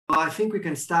I think we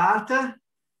can start.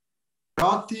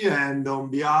 And on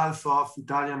behalf of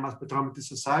Italian Mass Spectrometry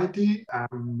Society,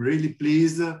 I'm really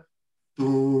pleased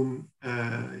to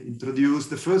introduce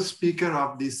the first speaker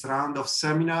of this round of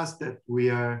seminars that we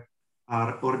are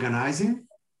organizing.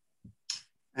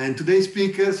 And today's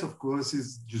speakers, of course,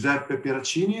 is Giuseppe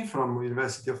Pieraccini from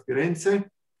University of Firenze.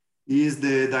 He is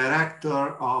the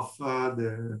director of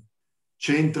the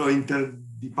Centro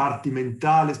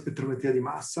Interdipartimentale Spettrometria di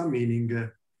Massa,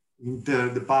 meaning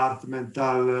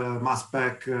Interdepartmental Mass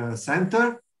Spec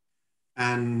Center.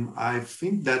 And I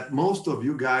think that most of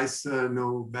you guys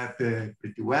know Beppe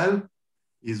pretty well.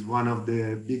 He's one of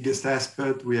the biggest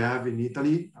experts we have in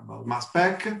Italy about mass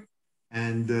spec.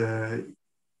 And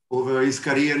over his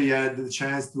career, he had the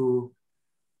chance to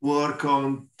work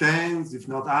on tens, if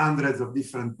not hundreds of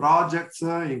different projects,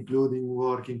 including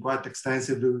working quite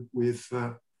extensively with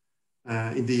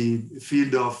in the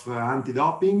field of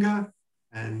anti-doping.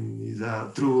 And he's a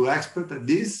true expert at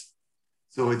this.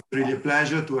 So it's really a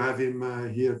pleasure to have him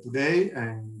here today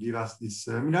and give us this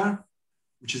seminar,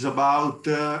 which is about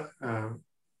kind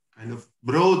of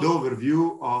broad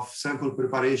overview of sample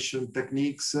preparation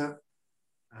techniques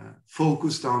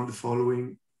focused on the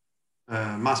following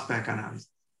mass spec analysis.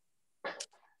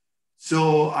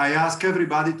 So I ask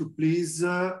everybody to please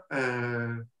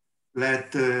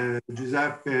let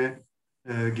Giuseppe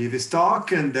give his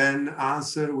talk, and then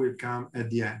answer will come at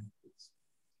the end.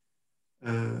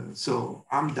 So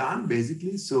I'm done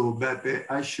basically. So Beppe,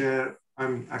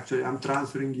 I'm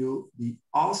transferring you the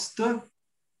host,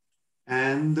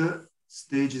 and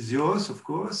stage is yours, of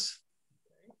course.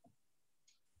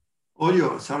 All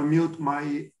yours. I'll mute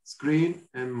my screen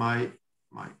and my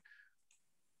mic.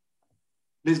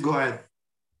 Please go ahead.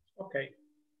 Okay.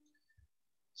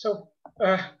 So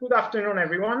good afternoon,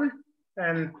 everyone.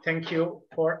 And thank you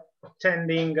for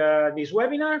attending this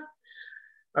webinar.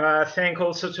 Thank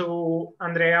also to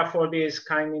Andrea for this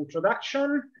kind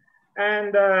introduction.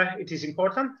 And it is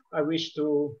important. I wish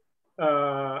to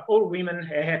all women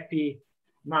a happy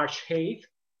March 8th.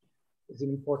 It's an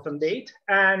important date.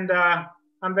 And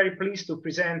I'm very pleased to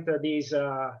present this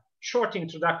short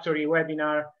introductory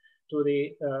webinar to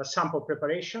the sample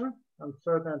preparation.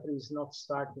 Unfortunately, it's not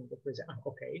starting the presentation.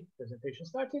 Okay, presentation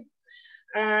started.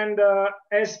 And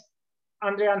as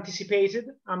Andrea anticipated,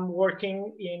 I'm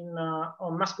working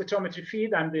on mass spectrometry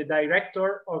field. I'm the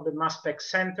director of the Mass Spec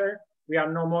Center. We are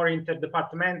no more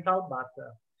interdepartmental, but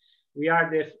we are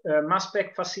the mass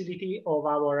spec facility of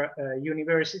our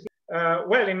university.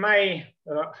 Well, in my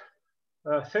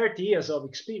 30 years of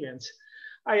experience,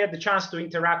 I had the chance to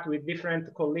interact with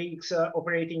different colleagues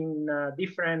operating in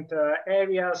different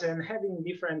areas and having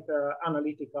different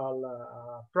analytical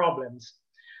problems.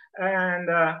 And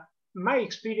my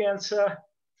experience,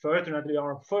 fortunately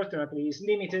or unfortunately, is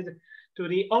limited to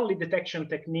the only detection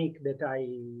technique that I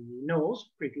know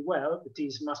pretty well, that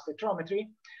is mass spectrometry.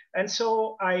 And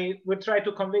so I will try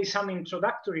to convey some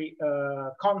introductory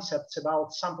concepts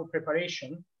about sample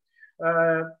preparation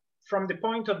from the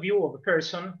point of view of a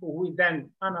person who will then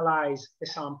analyze a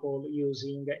sample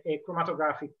using a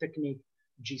chromatographic technique,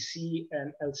 GC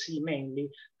and LC mainly,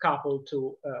 coupled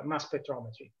to mass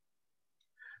spectrometry.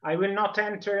 I will not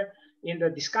enter in the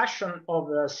discussion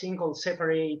of single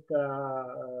separate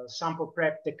sample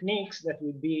prep techniques that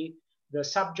will be the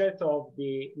subject of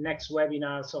the next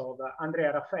webinars of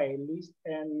Andrea Raffaelli,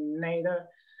 and neither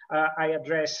I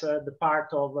address the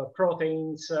part of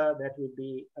proteins that will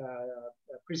be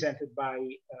presented by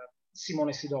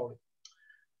Simone Sidori.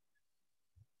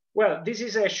 Well, this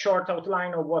is a short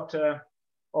outline of what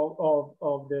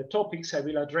of the topics I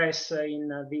will address in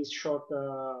this short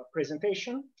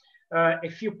presentation. A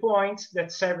few points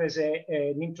that serve as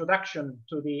an introduction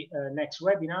to the next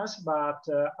webinars, but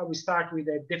I will start with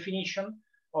a definition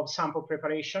of sample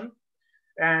preparation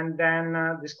and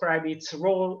then describe its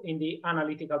role in the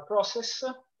analytical process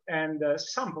and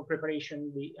sample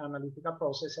preparation, the analytical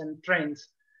process, and trends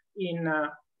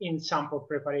in sample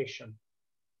preparation.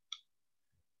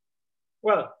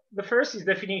 Well, the first is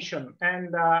definition,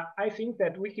 and I think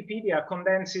that Wikipedia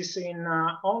condenses in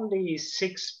only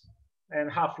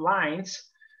 6.5 lines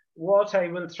what I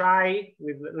will try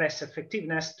with less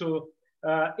effectiveness to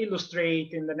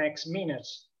illustrate in the next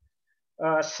minutes.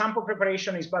 Sample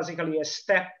preparation is basically a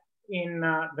step in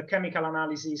the chemical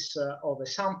analysis of a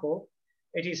sample.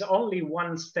 It is only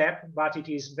one step, but it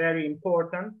is very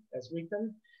important, as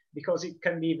written, because it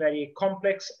can be very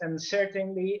complex and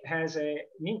certainly has an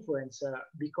influence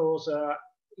because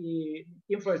it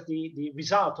influences the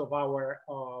result of our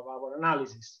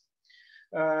analysis.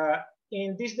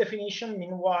 In this definition,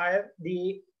 meanwhile,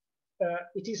 it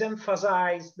is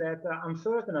emphasized that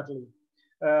unfortunately,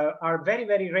 are very,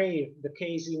 very rare, the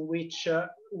case in which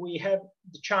we have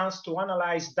the chance to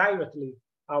analyze directly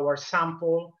our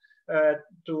sample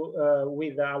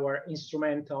with our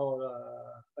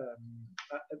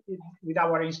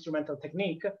instrumental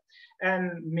technique,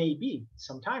 and maybe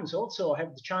sometimes also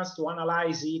have the chance to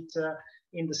analyze it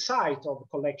in the site of the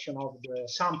collection of the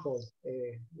sample.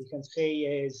 We can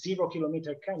say a 0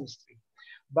 kilometer chemistry,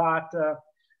 but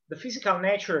the physical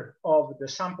nature of the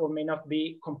sample may not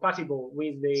be compatible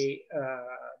with the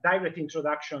direct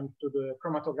introduction to the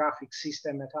chromatographic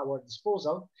system at our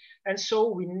disposal. And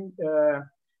so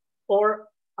or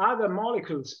other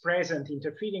molecules present,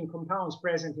 interfering compounds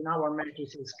present in our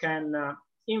matrices can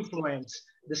influence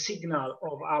the signal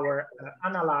of our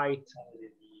analyte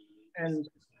and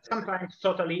sometimes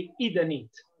totally hidden it.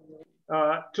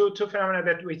 Two phenomena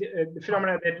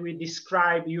that we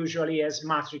describe usually as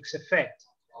matrix effect.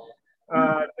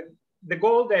 The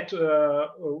goal that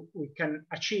we can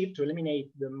achieve to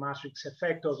eliminate the matrix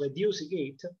effect or reducing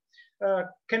it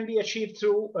can be achieved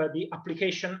through the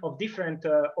application of different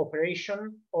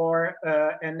operation or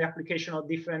and the application of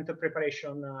different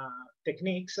preparation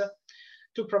techniques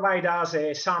to provide us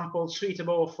a sample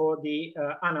suitable for the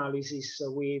analysis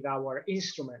with our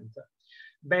instrument.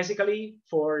 Basically,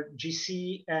 for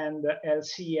GC and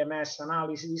LC-MS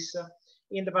analysis,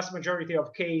 in the vast majority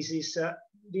of cases,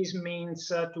 this means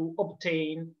to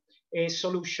obtain a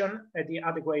solution at the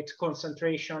adequate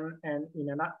concentration and in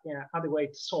an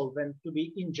adequate solvent to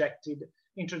be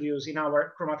introduced in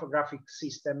our chromatographic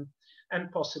system, and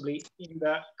possibly in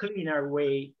the cleaner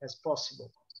way as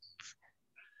possible.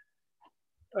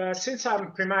 Since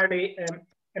I'm primarily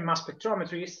a mass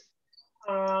spectrometrist,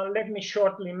 let me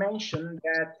shortly mention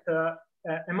that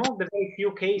among the very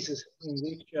few cases in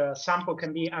which a sample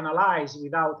can be analyzed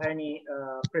without any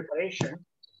preparation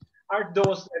are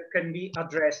those that can be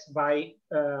addressed by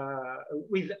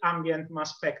with ambient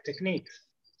mass spec techniques.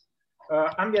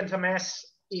 Ambient MS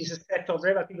is a set of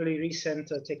relatively recent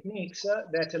techniques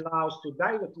that allows to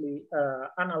directly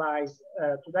analyze,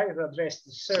 to directly address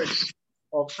the search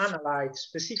of analytes,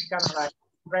 specific analytes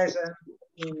present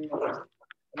in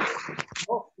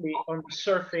mostly on the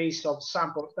surface of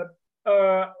samples.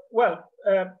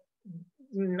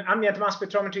 Ambient mass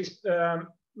spectrometry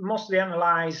mostly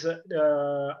analyze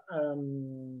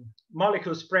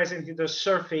molecules present in the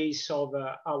surface of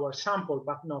our sample,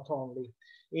 but not only.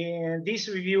 In this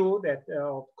review that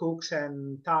of Cooks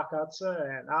and Takats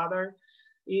and other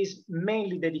is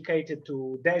mainly dedicated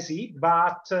to DESI,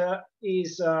 but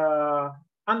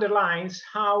underlines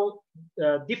how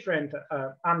different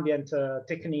ambient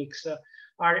techniques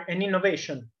are an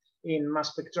innovation in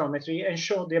mass spectrometry and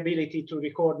show the ability to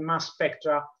record mass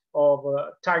spectra of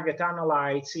target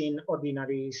analytes in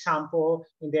ordinary sample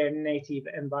in their native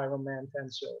environment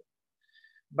and so on.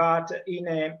 But in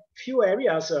a few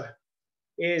areas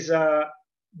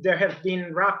there have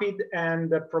been rapid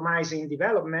and promising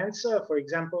developments, for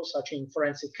example, such in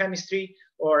forensic chemistry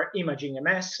or imaging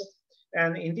MS.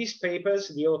 And in these papers,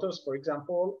 the authors, for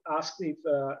example, asked if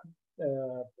a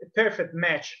perfect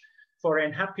match for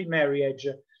an happy marriage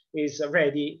is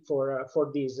ready for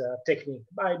this technique.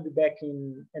 I'll be back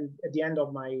at the end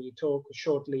of my talk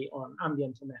shortly on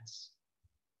ambient MS.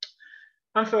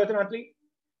 Unfortunately,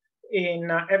 in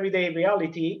everyday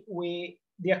reality,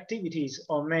 the activities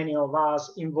of many of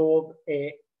us involve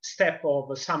a step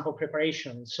of sample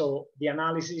preparation. So the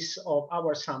analysis of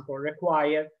our sample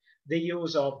require the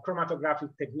use of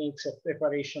chromatographic techniques and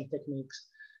preparation techniques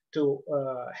to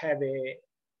have an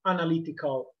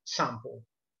analytical sample.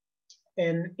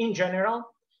 And in general,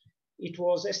 it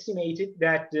was estimated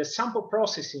that the sample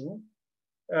processing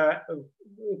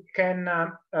can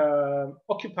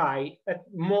occupy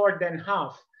more than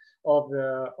half of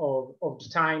the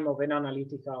time of an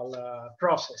analytical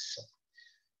process.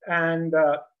 And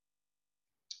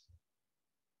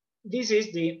this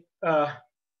is the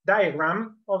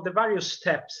diagram of the various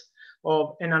steps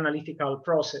of an analytical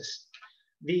process.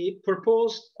 The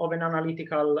purpose of an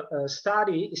analytical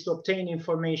study is to obtain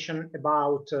information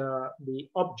about the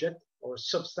object or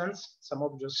substance, some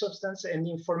object substance, and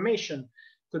the information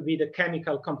could be the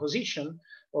chemical composition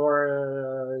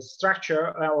or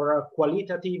structure or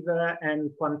qualitative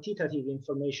and quantitative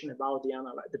information about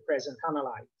the present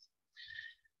analyte.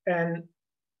 And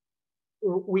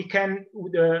we can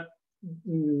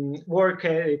work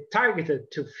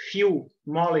targeted to few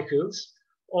molecules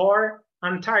or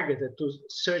untargeted to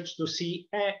search to see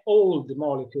all the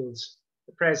molecules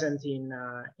present in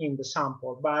the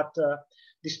sample. But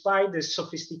despite the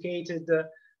sophisticated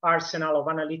arsenal of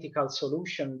analytical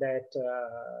solutions that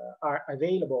are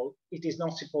available, it is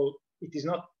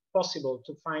not possible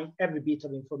to find every bit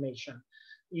of information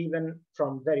even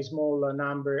from very small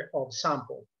number of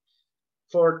samples.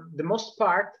 For the most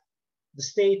part, the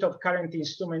state of current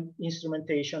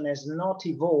instrumentation has not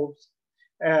evolved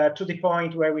to the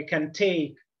point where we can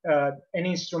take an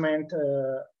instrument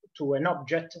to an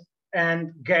object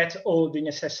and get all the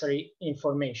necessary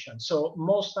information. So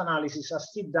most analyses are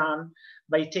still done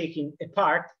by taking a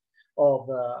part of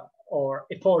or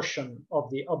a portion of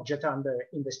the object under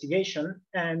investigation,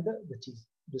 and that is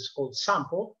this called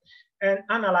sample, and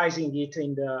analyzing it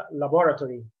in the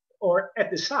laboratory or at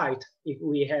the site if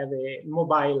we have a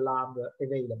mobile lab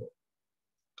available.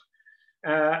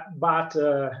 But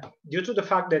due to the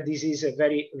fact that this is a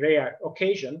very rare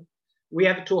occasion, we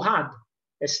have to add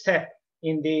a step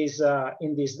in this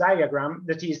diagram,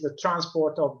 that is the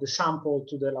transport of the sample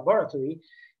to the laboratory,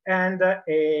 and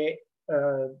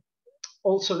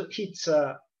also its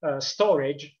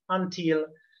storage until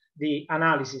the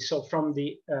analysis. So from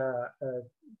the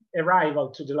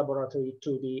arrival to the laboratory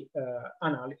to the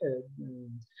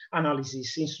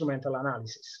analysis, instrumental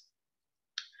analysis.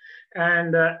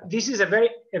 And this is a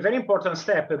very important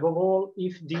step, above all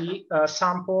if the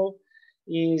sample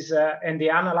is and the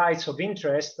analytes of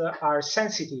interest are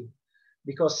sensitive,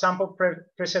 because sample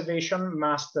preservation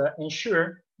must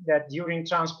ensure that during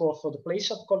transport from the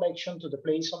place of collection to the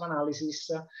place of analysis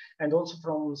and also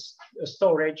from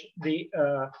storage, the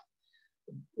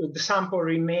sample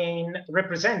remain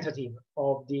representative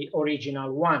of the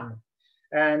original one.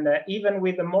 And even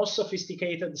with the most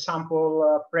sophisticated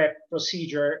sample prep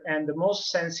procedure and the most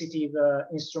sensitive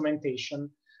instrumentation,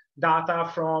 data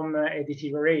from a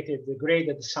deteriorated,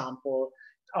 degraded sample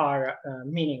are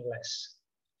meaningless.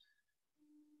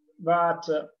 But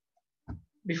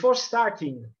before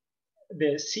starting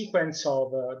the sequence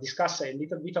of, discuss a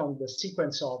little bit on the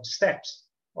sequence of steps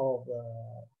of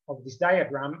this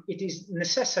diagram, it is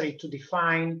necessary to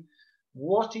define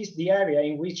what is the area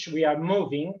in which we are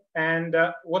moving and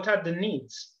what are the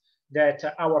needs that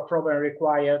our problem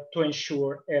requires to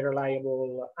ensure a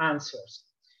reliable answers.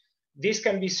 This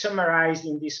can be summarized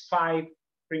in these 5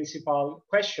 principal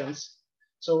questions.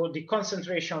 So the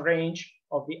concentration range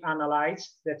of the analytes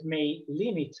that may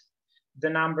limit the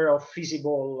number of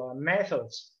feasible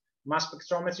methods. Mass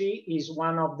spectrometry is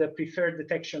one of the preferred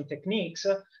detection techniques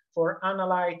for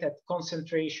analyte at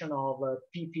concentration of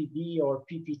ppb or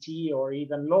ppt or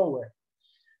even lower.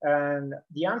 And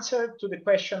the answer to the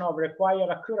question of required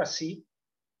accuracy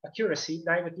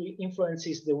directly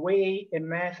influences the way a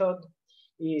method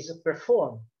is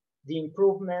performed. The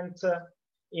improvement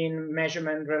in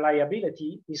measurement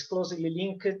reliability is closely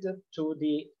linked to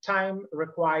the time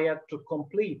required to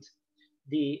complete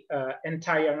the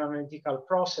entire analytical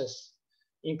process,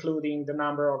 including the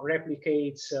number of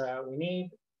replicates we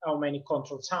need, how many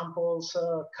control samples,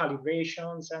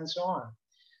 calibrations, and so on.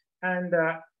 And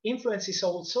influences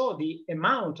also the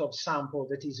amount of sample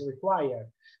that is required,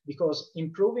 because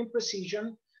improving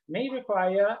precision may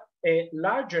require a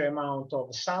larger amount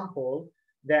of sample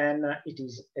than it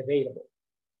is available.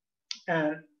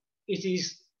 And it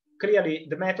is clearly,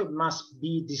 the method must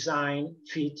be designed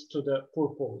fit to the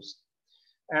purpose.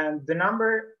 And the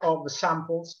number of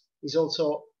samples is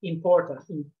also important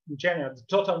in general, the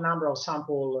total number of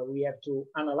samples we have to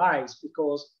analyze,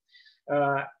 because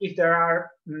if there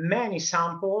are many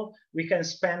samples, we can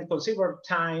spend considerable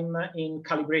time in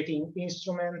calibrating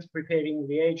instruments, preparing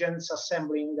reagents,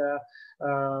 assembling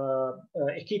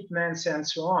equipments, and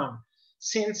so on.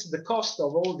 Since the cost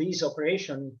of all these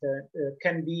operations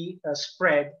can be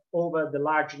spread over the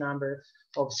large number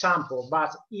of samples.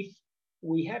 But if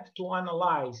we have to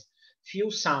analyze few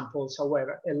samples,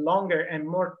 however, a longer and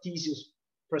more tedious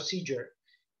procedure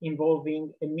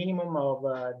involving a minimum of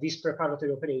this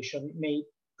preparatory operation may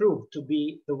prove to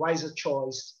be the wiser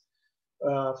choice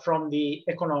from the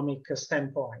economic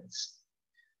standpoints.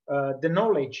 The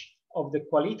knowledge of the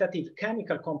qualitative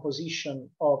chemical composition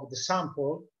of the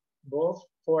sample, both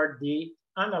for the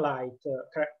analyte,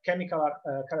 chemical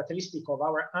characteristic of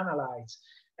our analytes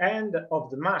and of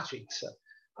the matrix,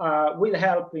 will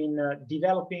help in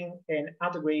developing an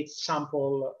adequate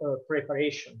sample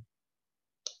preparation.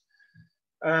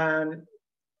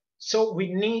 So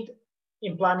we need,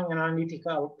 in planning an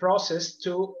analytical process,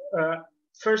 to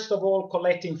first of all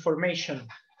collect information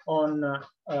on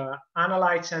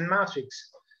analytes and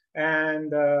matrix,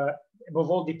 and above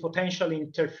all the potential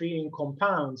interfering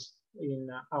compounds in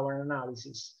our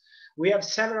analysis. We have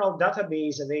several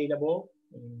databases available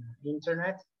in the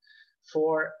internet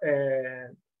for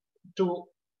to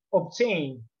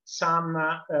obtain some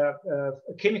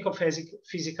physical-chemical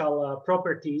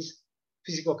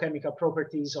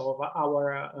properties of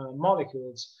our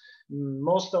molecules.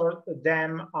 Most of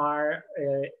them are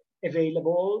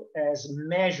available as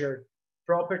measured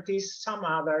properties, some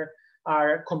other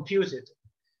are computed.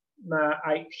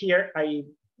 Here I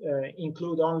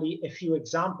include only a few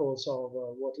examples of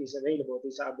what is available.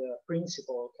 These are the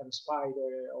principal,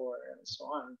 ChemSpider, or so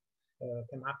on,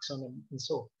 ChemAxon, and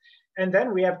so on. And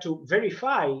then we have to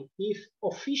verify if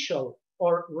official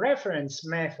or reference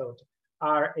method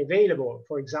are available.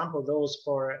 For example, those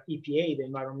for EPA, the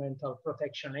Environmental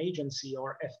Protection Agency,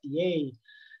 or FDA,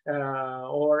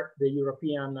 or the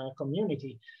European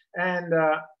Community. And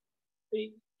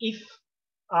if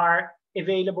are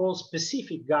available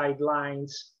specific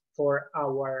guidelines for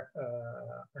our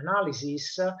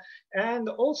analysis, and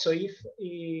also if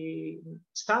a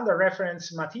standard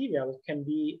reference material can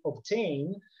be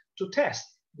obtained to test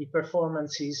the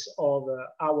performances of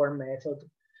our method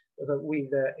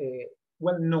with a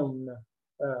well-known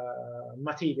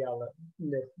material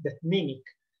that mimic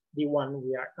the one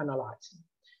we are analyzing.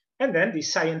 And then the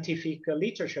scientific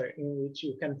literature, in which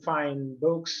you can find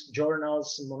books,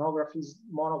 journals,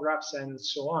 monographs, and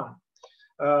so on.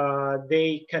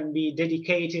 They can be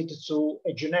dedicated to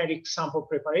a generic sample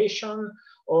preparation,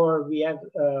 or we have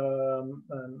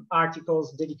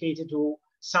articles dedicated to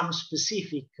some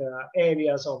specific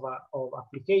areas of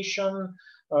application,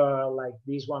 like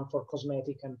this one for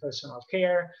cosmetic and personal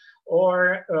care,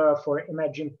 or for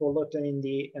emerging pollutant in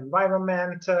the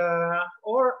environment,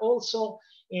 or also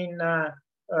in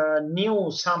new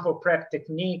sample prep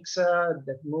techniques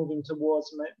that moving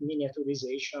towards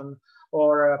miniaturization,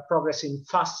 or progress in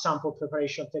fast sample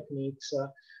preparation techniques,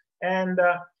 and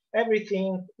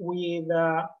everything with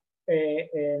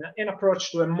an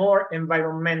approach to a more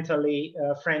environmentally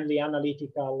friendly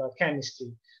analytical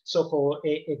chemistry, so-called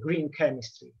a green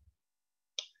chemistry.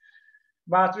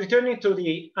 But returning to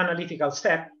the analytical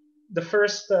step, the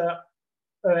first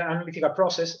analytical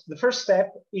process, the first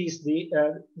step is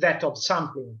that of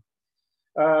sampling.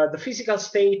 The physical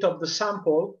state of the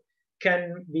sample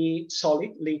can be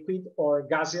solid, liquid, or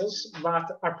gaseous,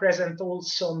 but are present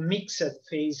also mixed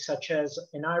phase, such as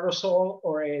an aerosol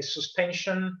or a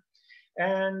suspension.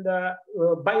 And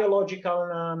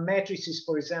biological matrices,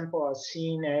 for example, are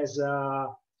seen as a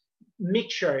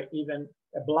mixture. Even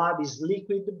blood is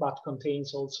liquid, but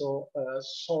contains also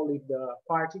solid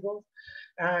particles.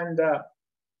 And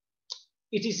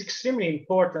it is extremely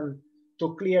important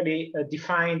to clearly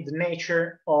define the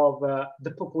nature of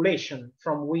the population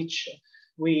from which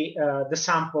the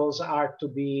samples are to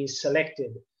be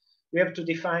selected. We have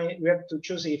to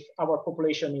choose if our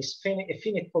population is a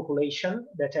finite population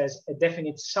that has a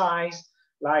definite size,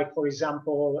 like, for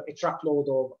example, a truckload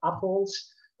of apples,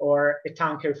 or a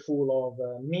tanker full of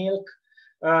milk,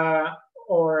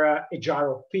 or a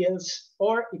jar of pills,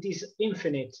 or it is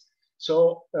infinite,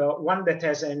 so one that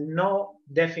has no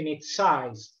definite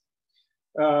size.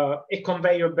 A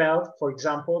conveyor belt, for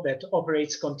example, that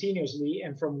operates continuously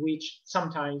and from which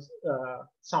sometimes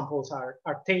samples are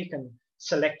taken,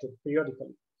 selected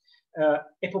periodically.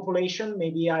 A population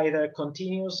may be either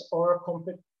continuous or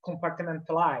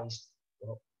compartmentalized.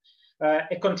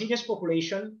 A continuous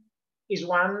population is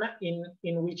one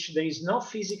in which there is no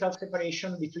physical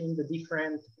separation between the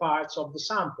different parts of the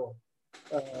sample.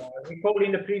 Recall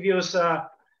in the previous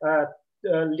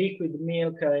liquid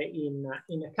milk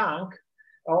in a tank,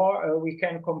 or we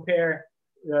can compare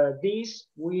this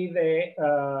with a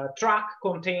truck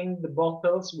containing the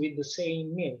bottles with the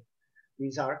same milk.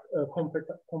 These are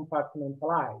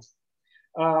compartmentalized.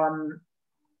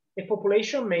 A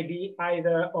population may be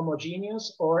either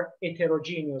homogeneous or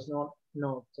heterogeneous,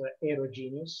 not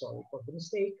heterogeneous, sorry for the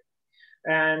mistake.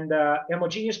 And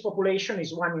homogeneous population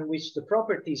is one in which the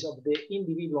properties of the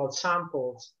individual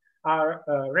samples are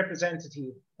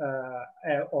representative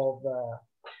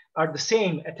are the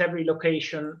same at every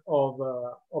location of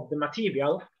the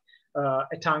material,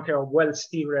 a tanker of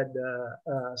well-stirred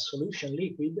solution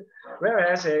liquid,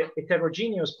 whereas a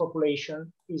heterogeneous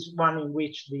population is one in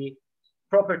which the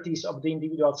properties of the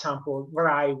individual sample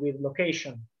vary with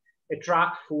location. A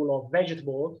truck full of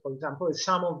vegetables, for example,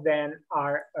 some of them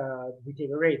are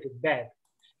deteriorated, bad.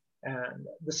 And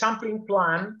the sampling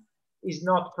plan is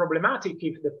not problematic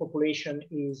if the population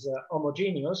is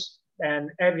homogeneous,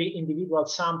 and every individual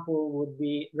sample would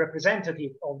be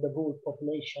representative of the whole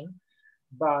population.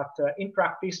 But in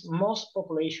practice, most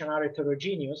populations are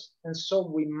heterogeneous, and so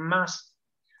we must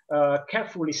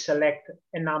carefully select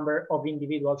a number of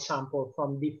individual samples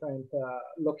from different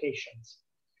locations.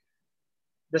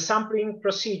 The sampling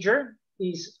procedure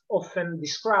is often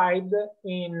described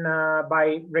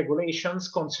by regulations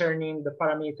concerning the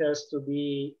parameters to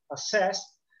be assessed,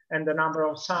 and the number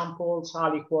of samples,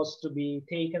 aliquots to be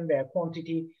taken, their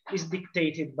quantity is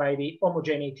dictated by the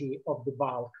homogeneity of the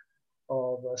bulk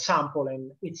sample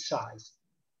and its size.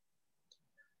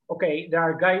 Okay, there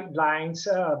are guidelines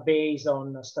based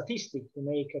on statistics to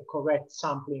make a correct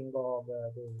sampling of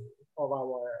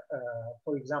our,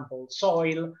 for example,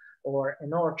 soil or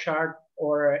an orchard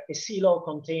or a silo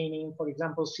containing, for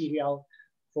example, cereal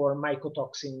for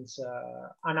mycotoxins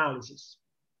analysis.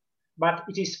 But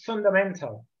it is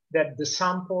fundamental that the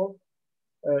sample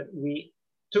we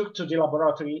took to the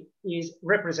laboratory is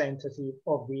representative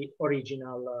of the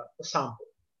original sample.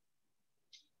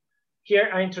 Here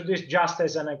I introduce just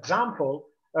as an example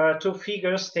two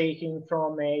figures taken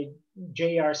from a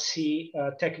JRC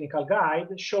technical guide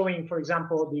showing, for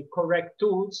example, the correct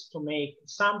tools to make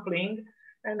sampling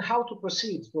and how to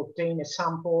proceed to obtain a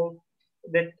sample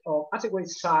that of adequate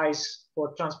size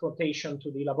for transportation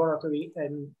to the laboratory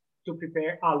and to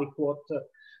prepare aliquot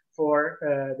for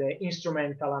the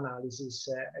instrumental analysis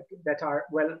that are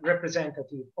well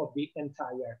representative of the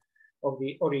entire, of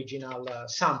the original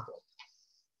sample.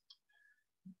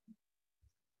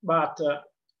 But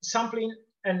sampling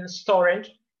and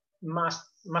storage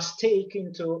must take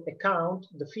into account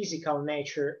the physical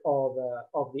nature of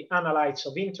the analytes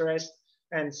of interest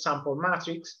and sample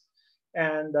matrix,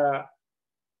 and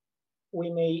we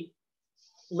may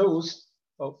lose,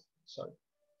 oh, sorry.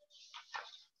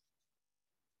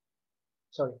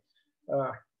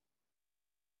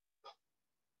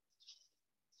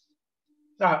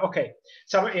 Okay,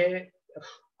 so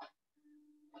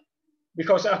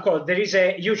because of course there is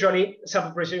a usually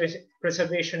sample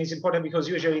preservation is important because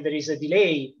usually there is a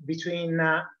delay between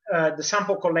the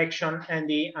sample collection and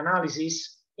the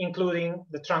analysis, including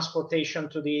the transportation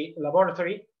to the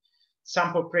laboratory.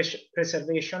 Sample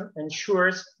preservation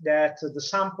ensures that the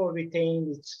sample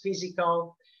retains its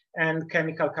physical and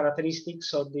chemical characteristics,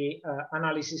 so the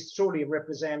analysis truly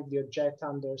represents the object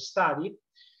under study.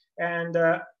 And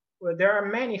there are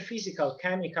many physical,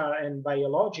 chemical, and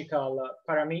biological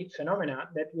phenomena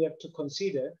that we have to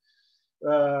consider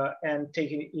and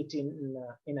taking it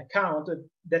in account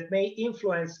that may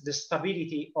influence the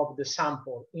stability of the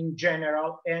sample in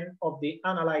general and of the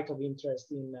analyte of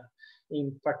interest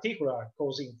in particular,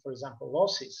 causing, for example,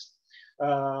 losses,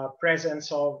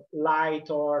 presence of light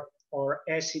or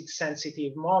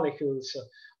acid-sensitive molecules,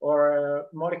 or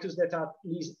molecules that are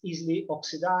easily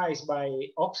oxidized by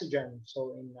oxygen,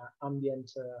 so in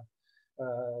ambient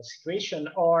situation,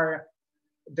 or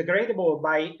degradable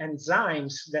by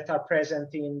enzymes that are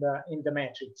present in the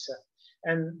matrix.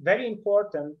 And very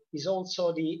important is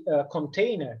also the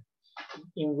container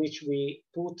in which we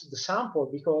put the sample,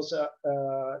 because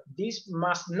this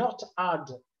must not add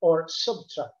or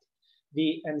subtract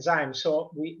the enzyme.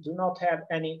 So we do not have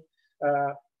any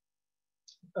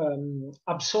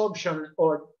absorption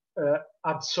or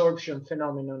adsorption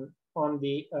phenomenon on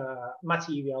the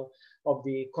material of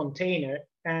the container,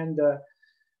 and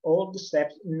all the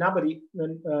steps,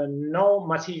 no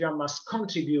material must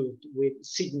contribute with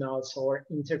signals or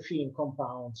interfering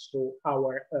compounds to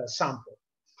our sample.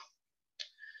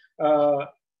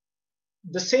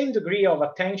 The same degree of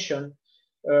attention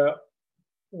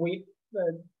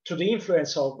to the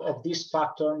influence of this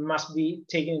factor must be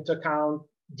taken into account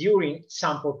during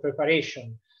sample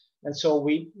preparation. And so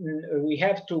we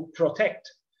have to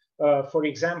protect, for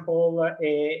example,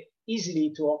 a easily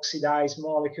to oxidize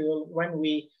molecule when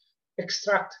we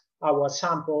extract our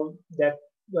sample, that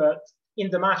in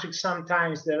the matrix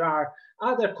sometimes there are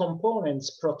other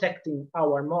components protecting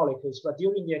our molecules, but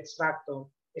during the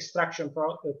extraction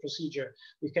procedure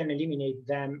we can eliminate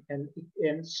them,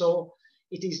 and so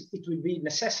it will be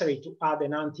necessary to add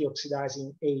an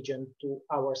anti-oxidizing agent to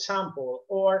our sample,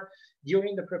 or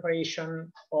during the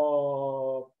preparation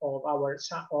of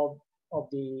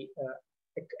the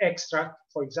extract,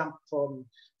 for example,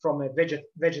 from a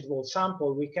vegetable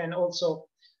sample, we can also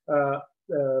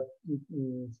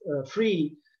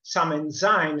free some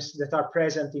enzymes that are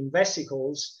present in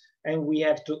vesicles, and we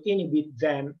have to inhibit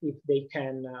them if they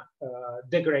can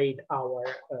degrade our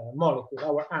molecule,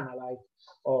 our analyte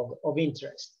of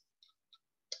interest.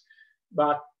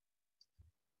 But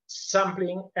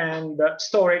sampling and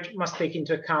storage must take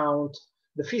into account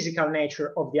the physical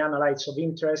nature of the analytes of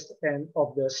interest and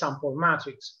of the sample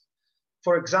matrix.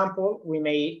 For example, we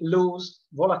may lose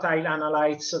volatile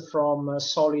analytes from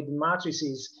solid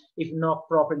matrices if not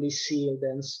properly sealed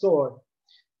and stored.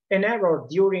 An error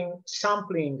during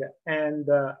sampling and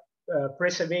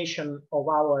preservation of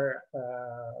our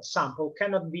sample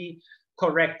cannot be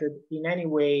corrected in any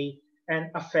way and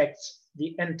affects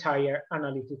the entire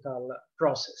analytical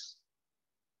process.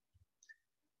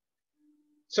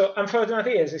 So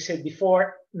unfortunately, as I said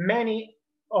before,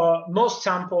 most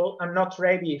samples are not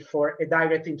ready for a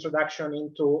direct introduction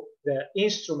into the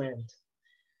instrument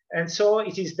And so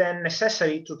it is then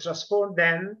necessary to transform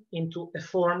them into a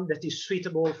form that is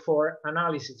suitable for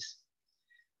analysis.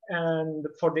 And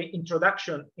for the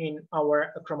introduction in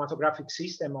our chromatographic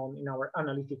system, in our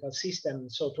analytical system,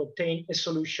 so to obtain a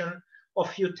solution of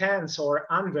few tens or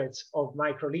hundreds of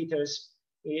microliters,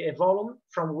 a volume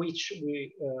from which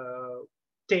we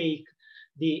take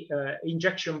the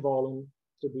injection volume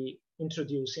to be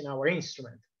introduced in our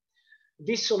instrument.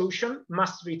 This solution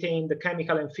must retain the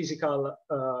chemical and physical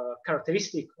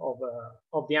characteristic of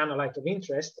the analyte of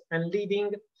interest, and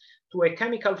leading to a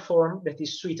chemical form that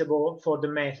is suitable for the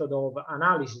method of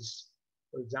analysis.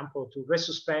 For example, to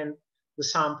resuspend the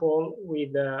sample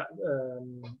with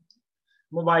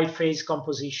mobile phase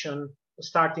composition,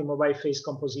 starting mobile phase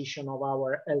composition of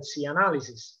our LC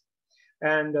analysis.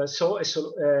 And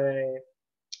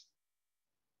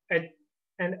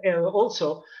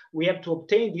also, we have to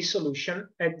obtain this solution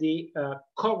at the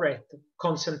correct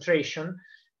concentration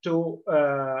to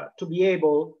be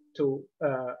able to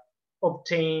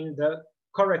obtain the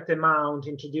correct amount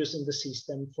introduced in the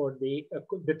system for the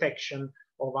detection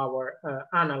of our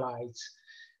analytes.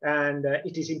 And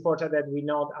it is important that we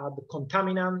not add the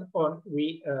contaminant, or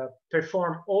we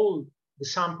perform all the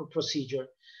sample procedure,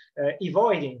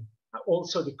 avoiding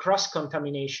also the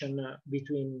cross-contamination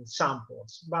between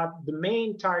samples. But the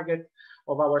main target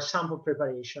of our sample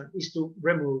preparation is to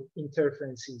remove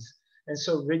interferences, and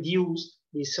so reduce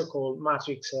the so-called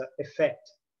matrix effect.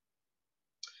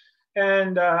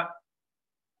 And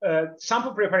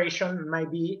sample preparation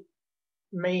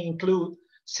may include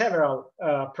several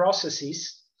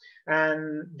processes,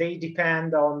 and they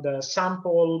depend on the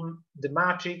sample, the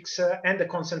matrix, and the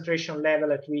concentration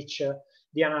level at which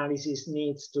the analysis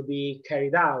needs to be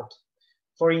carried out.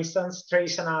 For instance,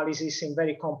 trace analysis in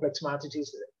very complex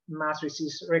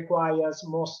matrices requires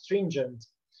more stringent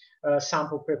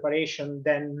sample preparation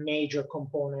than major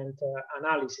component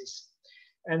analysis.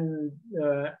 And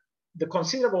the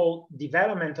considerable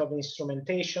development of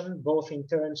instrumentation, both in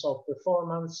terms of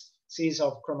performances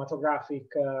of chromatographic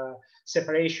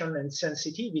separation and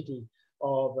sensitivity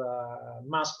of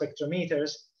mass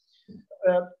spectrometers,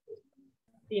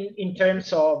 in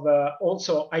terms of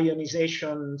also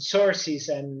ionization sources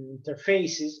and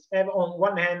interfaces, have on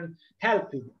one hand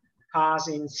helped us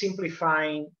in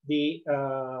simplifying the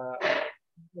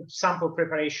sample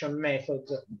preparation method,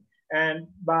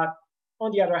 but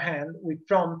on the other hand, we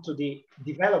prompt to the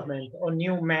development of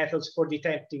new methods for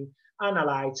detecting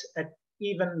analytes at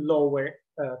even lower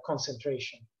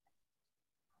concentration.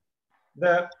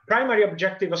 The primary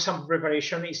objective of sample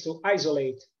preparation is to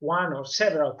isolate one or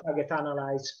several target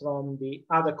analytes from the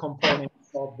other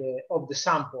components of the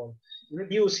sample,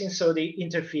 reducing so the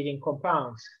interfering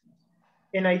compounds.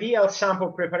 An ideal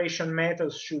sample preparation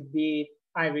method should be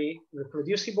highly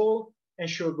reproducible,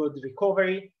 ensure good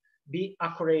recovery, be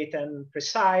accurate and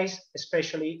precise,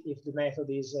 especially if the method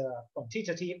is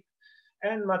quantitative,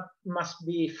 and must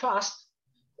be fast,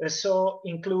 so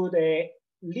include a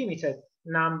limited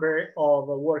number of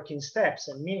working steps,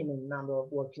 a minimum number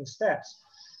of working steps,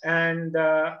 and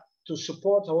to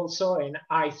support also an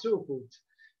high throughput,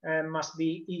 and must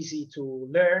be easy to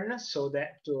learn, so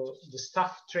that the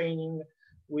staff training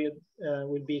will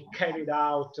be carried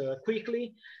out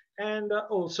quickly, and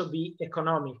also be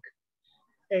economic.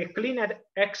 A cleaned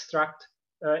extract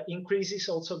increases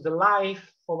also the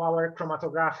life of our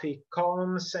chromatographic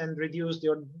columns and reduce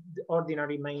the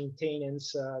ordinary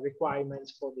maintenance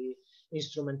requirements for the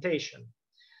instrumentation.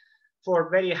 For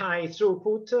very high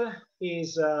throughput,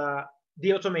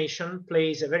 the automation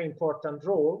plays a very important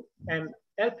role, and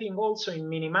helping also in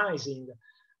minimizing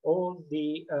all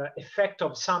the effect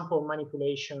of sample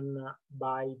manipulation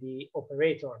by the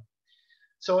operator.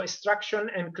 So extraction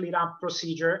and cleanup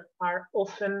procedure are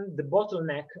often the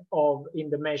bottleneck in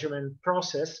the measurement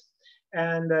process,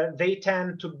 and they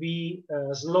tend to be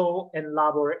slow and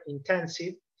labor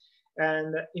intensive.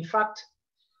 And in fact,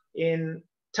 in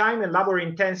time and labor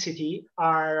intensity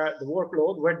are the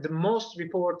workload where the most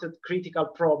reported critical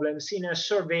problems in a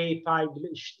survey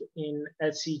published in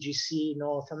LCGC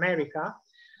North America.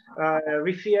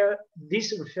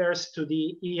 This refers to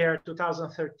the year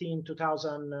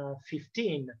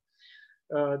 2013-2015.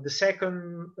 The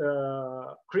second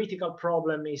critical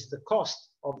problem is the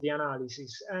cost of the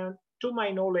analysis. And to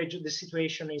my knowledge, the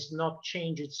situation is not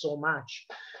changed so much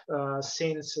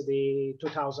since the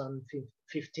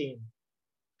 2015.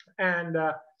 And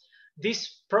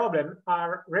these problems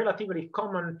are relatively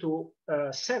common to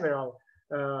several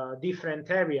different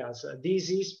areas. This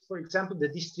is, for example, the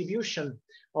distribution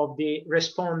of the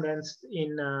respondents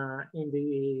in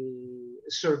the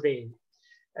survey,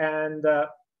 and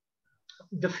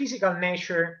the physical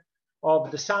nature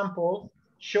of the sample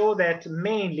show that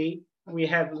mainly we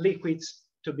have liquids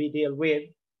to be dealt with,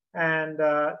 and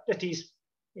that is,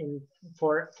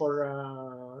 for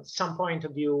some point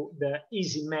of view, the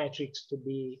easy metrics to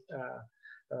be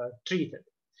treated.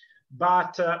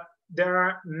 But there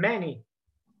are many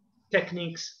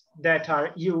techniques that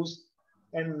are used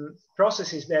and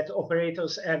processes that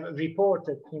operators have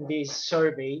reported in this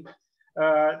survey,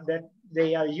 that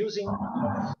they are using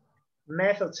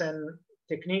methods and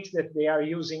techniques that they are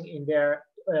using in their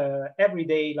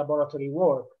everyday laboratory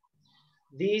work.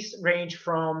 These range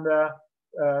from the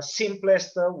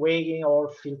simplest weighing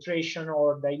or filtration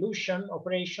or dilution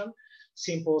operation,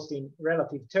 simplest in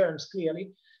relative terms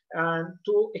clearly, and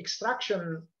to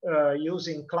extraction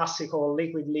using classical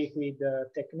liquid-liquid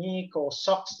technique or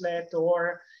Soxhlet,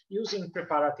 or using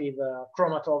preparative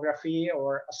chromatography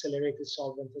or accelerated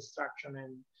solvent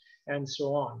extraction, and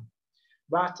so on.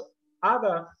 But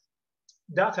other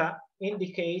data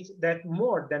indicate that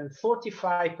more than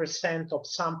 45% of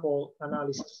sample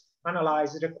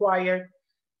analyzed require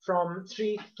from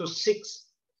 3 to 6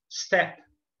 steps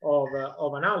of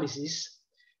analysis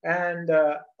and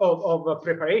of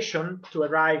preparation to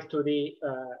arrive to the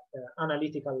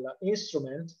analytical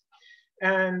instrument,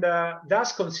 and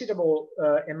thus considerable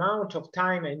amount of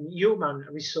time and human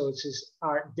resources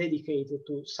are dedicated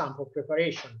to sample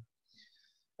preparation.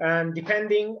 And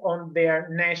depending on their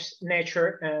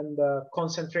nature and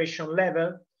concentration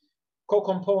level,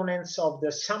 co-components of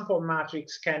the sample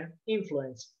matrix can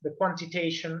influence the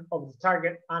quantitation of the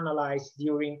target analyzed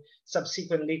during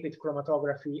subsequent liquid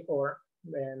chromatography or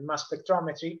mass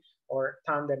spectrometry or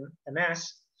tandem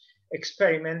MS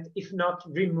experiment, if not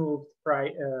removed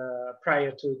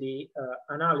prior to the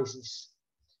analysis.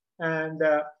 And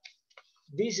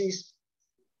this is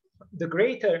the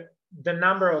greater the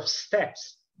number of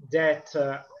steps that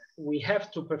we have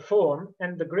to perform,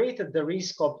 and the greater the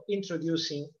risk of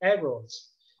introducing errors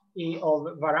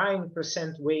of varying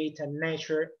percent weight and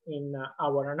nature in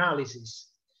our analysis.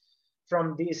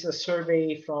 From this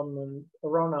survey from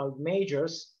Ronald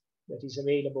Majors, that is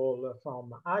available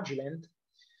from Agilent,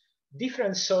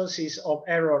 different sources of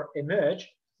error emerge,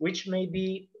 which may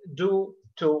be due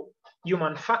to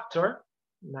human factor,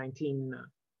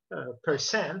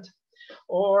 19%,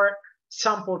 or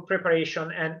sample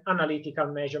preparation and analytical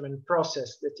measurement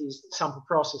process, that is sample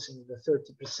processing, the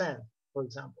 30%, for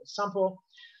example.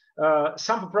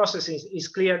 Sample processing is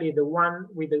clearly the one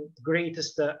with the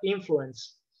greatest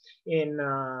influence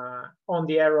on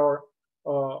the error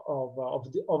of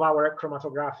our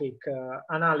chromatographic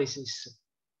analysis.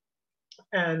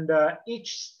 And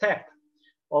each step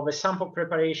of a sample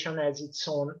preparation has its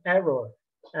own error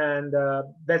and,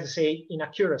 better say,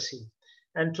 inaccuracy.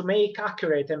 And to make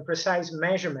accurate and precise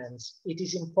measurements, it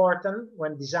is important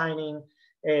when designing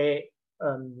and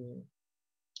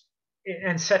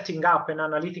setting up an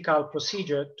analytical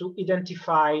procedure to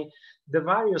identify the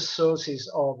various sources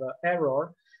of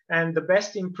error, and the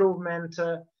best improvement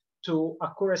to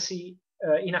accuracy,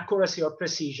 inaccuracy or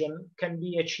precision can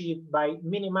be achieved by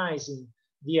minimizing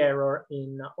the error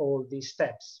in all these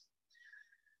steps.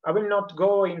 I will not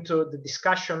go into the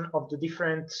discussion of the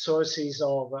different sources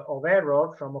of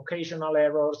error, from occasional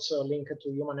errors linked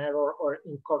to human error or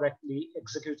incorrectly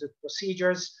executed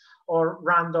procedures, or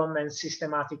random and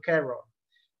systematic error.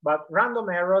 But random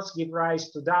errors give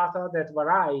rise to data that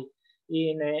vary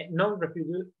in a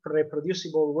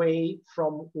non-reproducible way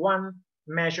from one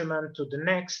measurement to the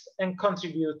next and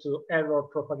contribute to error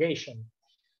propagation.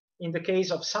 In the case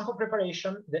of sample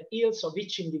preparation, the yields of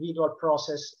each individual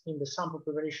process in the sample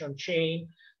preparation chain,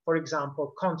 for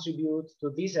example, contribute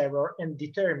to this error and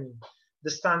determine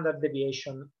the standard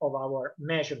deviation of our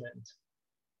measurement.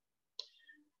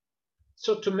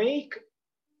 So to make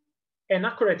an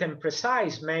accurate and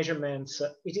precise measurements,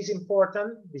 it is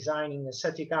important, designing and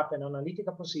setting up an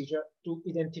analytical procedure, to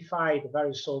identify the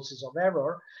various sources of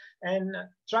error and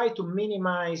try to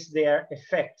minimize their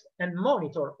effect, and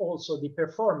monitor also the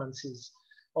performances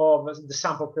of the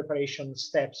sample preparation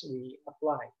steps we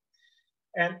apply,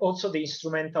 and also the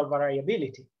instrumental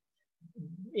variability.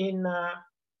 In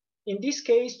this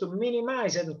case, to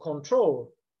minimize and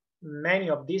control many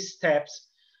of these steps,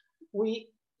 we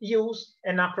use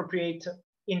an appropriate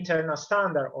internal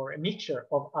standard or a mixture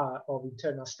of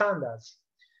internal standards.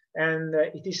 And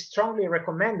it is strongly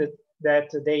recommended that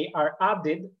they are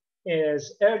added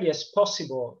as early as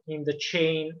possible in the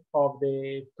chain of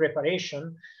the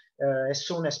preparation, as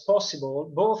soon as possible,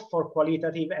 both for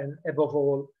qualitative and, above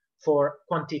all, for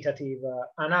quantitative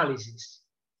analysis.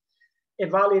 A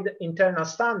valid internal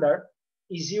standard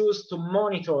is used to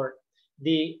monitor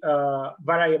the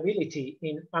variability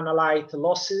in analyte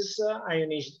losses,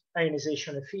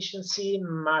 ionization efficiency,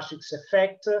 matrix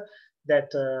effect that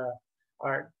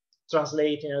are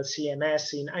translating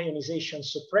LC-MS in ionization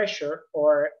suppression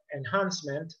or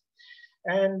enhancement,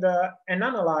 and an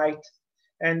analyte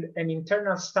and an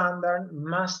internal standard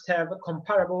must have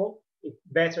comparable, if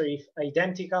better if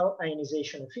identical,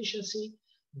 ionization efficiency,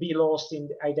 be lost in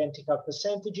the identical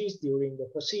percentages during the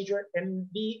procedure,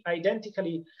 and be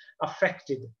identically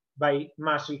affected by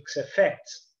matrix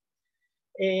effects.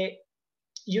 A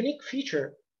unique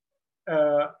feature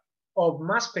of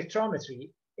mass spectrometry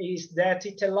is that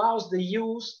it allows the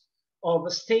use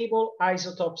of stable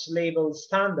isotopes labeled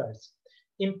standards.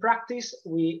 In practice,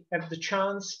 we have the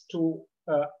chance to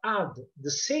add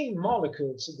the same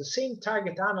molecules, the same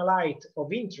target analyte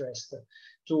of interest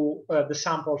to the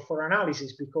sample for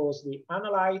analysis, because the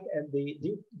analyte and the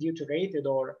deuterated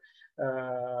or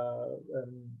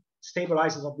stable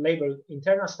isotope labeled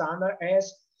internal standard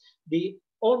has the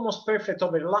almost perfect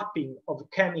overlapping of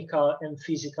chemical and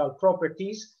physical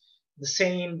properties, the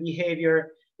same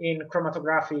behavior in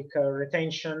chromatographic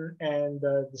retention, and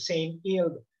the same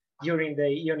yield during the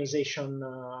ionization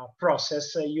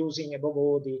process, using above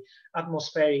all the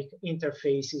atmospheric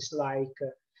interfaces like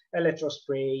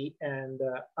electrospray and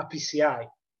a PCI.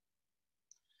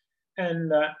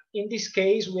 And in this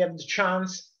case, we have the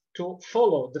chance to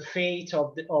follow the fate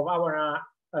of our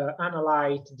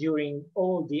analyte during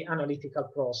all the analytical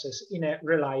process in a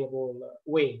reliable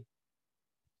way.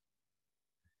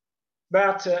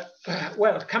 But,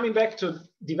 well, coming back to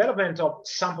development of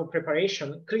sample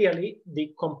preparation, clearly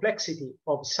the complexity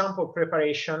of sample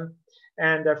preparation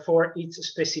and therefore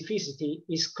its specificity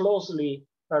is closely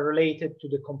related to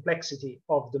the complexity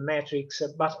of the matrix,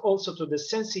 but also to the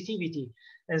sensitivity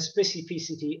and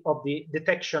specificity of the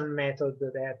detection method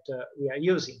that we are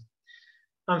using.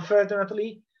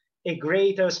 Unfortunately, a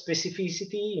greater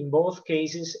specificity in both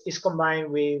cases is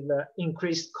combined with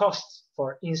increased costs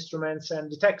for instruments and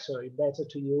detectors. It's better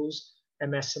to use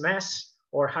IMaSS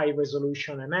or high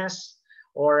resolution MS,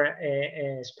 or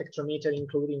a spectrometer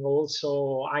including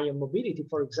also ion mobility,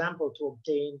 for example, to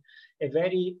obtain a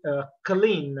very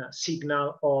clean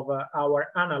signal of our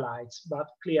analytes. But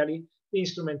clearly, the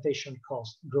instrumentation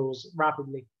cost grows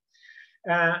rapidly.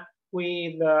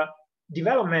 With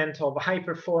development of high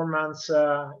performance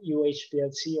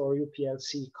UHPLC or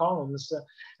UPLC columns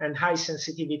and high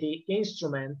sensitivity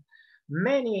instrument,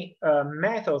 many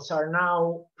methods are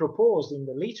now proposed in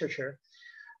the literature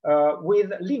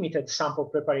with limited sample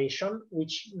preparation,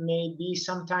 which may be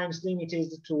sometimes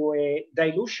limited to a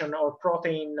dilution or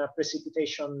protein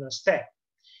precipitation step.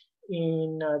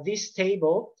 In this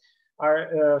table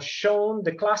are shown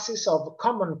the classes of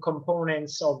common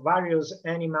components of various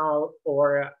animal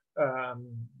or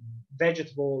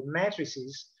vegetable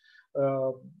matrices,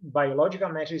 biological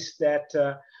matrices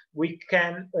that we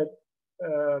can,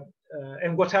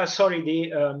 and what are, sorry,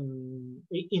 the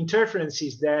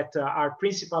interferences that are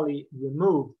principally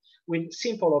removed with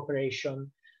simple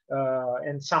operation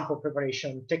and sample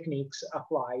preparation techniques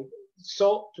applied,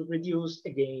 so to reduce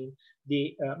again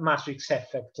the matrix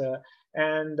effect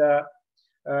and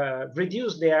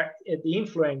reduce the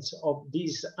influence of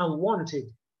these unwanted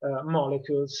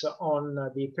molecules on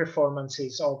the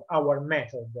performances of our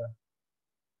method.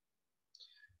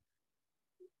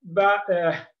 But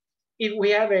if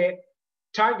we have a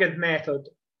target method,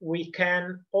 we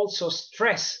can also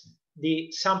stress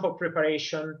the sample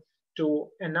preparation to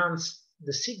enhance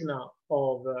the signal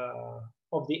of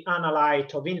the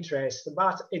analyte of interest,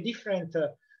 but a different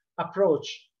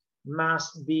approach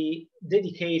must be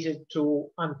dedicated to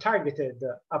untargeted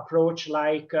approach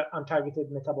like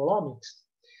untargeted metabolomics,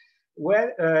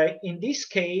 where in this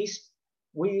case,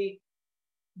 we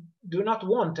do not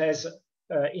want, as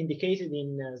indicated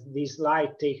in this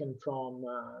slide taken from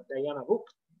Diana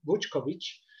Vučković,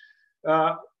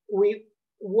 we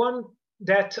want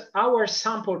that our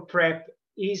sample prep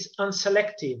is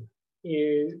unselective,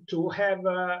 to have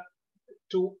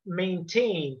to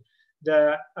maintain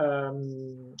the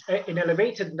an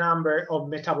elevated number of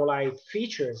metabolite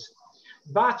features,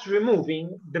 but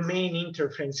removing the main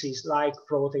interferences like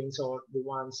proteins or the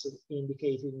ones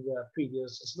indicated in the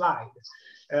previous slide.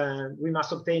 We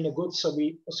must obtain a good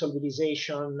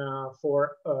solubilization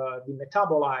for the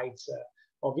metabolites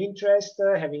of interest,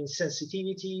 having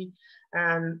sensitivity,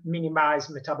 and minimize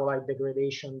metabolite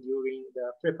degradation during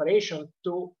the preparation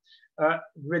to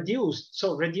reduce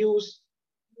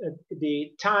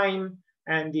the time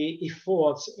and the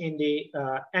efforts in the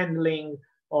handling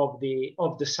of the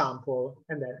sample,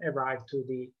 and then arrive to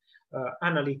the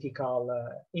analytical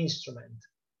instrument.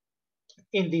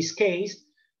 In this case,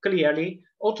 clearly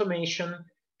automation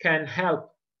can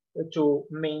help to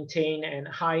maintain a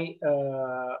high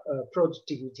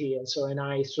productivity and so a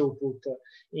high throughput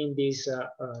in this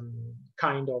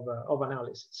kind of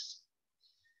analysis.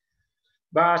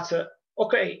 But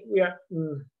okay, we are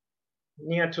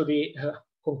near to the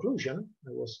conclusion.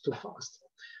 I was too fast.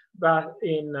 But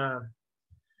in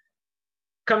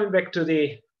coming back to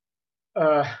the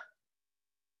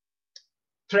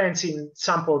trends in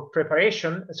sample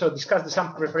preparation, so discuss the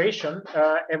sample preparation,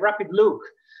 a rapid look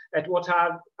at what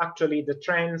are actually the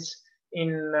trends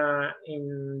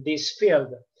in this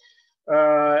field.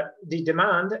 The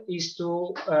demand is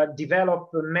to develop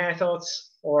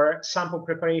methods or sample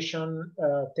preparation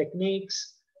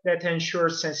techniques that ensure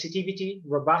sensitivity,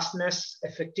 robustness,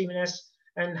 effectiveness,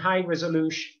 and high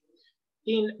resolution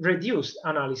in reduced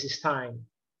analysis time.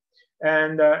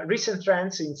 And recent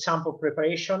trends in sample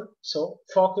preparation so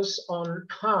focus on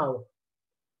how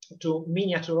to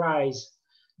miniaturize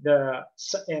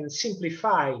and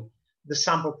simplify the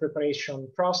sample preparation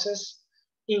process,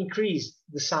 increase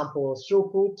the sample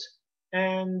throughput,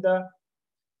 and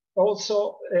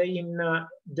also in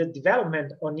the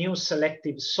development of new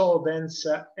selective solvents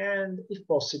and, if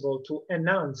possible, to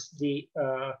enhance the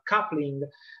coupling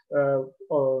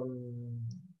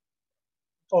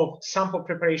of sample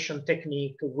preparation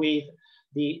technique with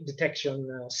the detection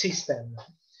system.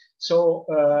 So,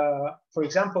 for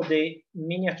example, the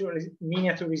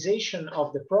miniaturization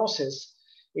of the process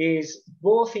is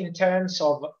both in terms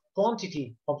of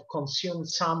quantity of consumed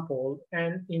sample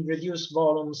and in reduced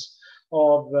volumes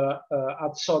of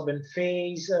adsorbent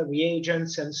phase,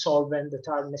 reagents, and solvent that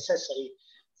are necessary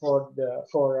for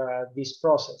this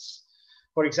process.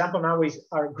 For example, now we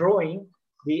are growing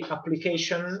the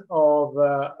application of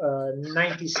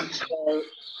 96-well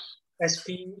SP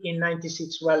in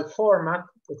 96-well format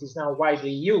that is now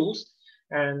widely used,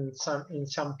 and in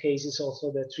some cases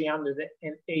also the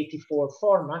 384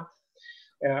 format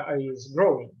is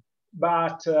growing.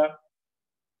 But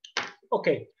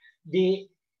okay, the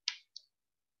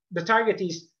target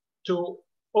is to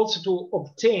also to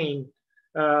obtain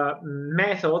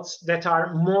methods that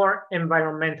are more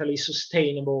environmentally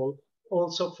sustainable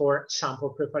also for sample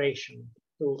preparation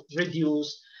to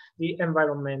reduce the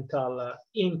environmental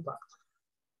impact.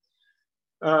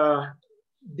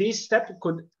 This step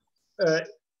could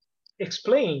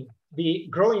explain the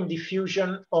growing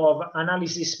diffusion of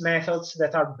analysis methods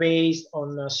that are based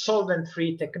on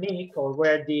solvent-free technique, or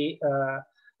where the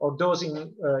or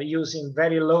dosing using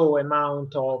very low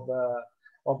amount of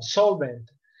solvent.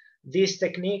 These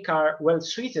techniques are well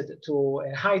suited to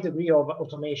a high degree of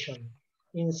automation.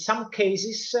 In some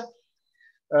cases,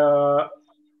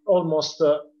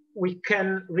 we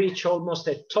can reach almost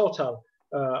a total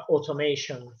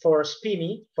automation. For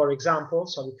SPIMI, for example,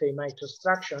 solid-phase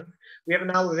microextraction, we have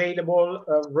now available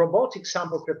robotic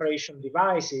sample preparation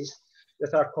devices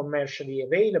that are commercially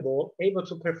available, able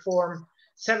to perform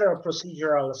several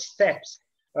procedural steps,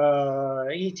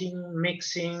 heating,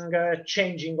 mixing,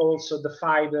 changing also the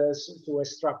fibers to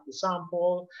extract the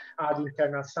sample, add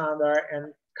internal standard,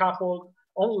 and coupled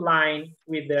online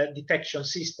with the detection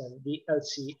system, the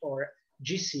LC or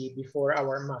GC before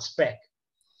our mass spec.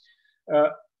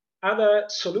 Other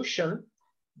solutions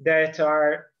that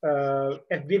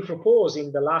have been proposed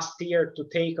in the last year to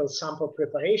tackle sample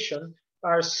preparation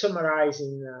are summarized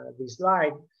in this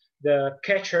slide. The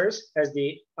catchers, as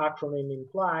the acronym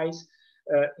implies,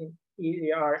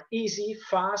 are easy,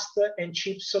 fast, and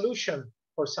cheap solution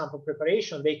for sample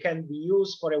preparation. They can be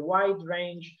used for a wide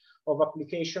range of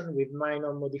application with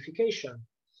minor modification.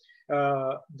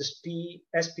 The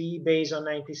SPE based on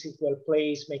 96-well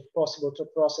plays make possible to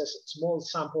process small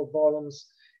sample volumes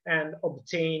and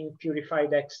obtain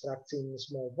purified extracts in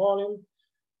small volume,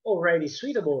 already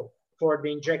suitable for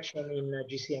the injection in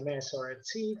GCMS or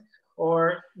LC,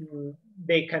 or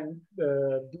they can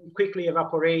be quickly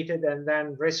evaporated and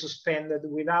then resuspended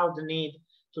without the need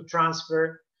to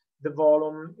transfer the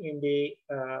volume in the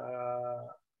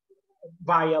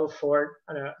vial for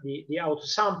the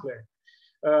autosampler.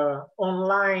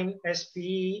 Online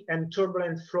SPE and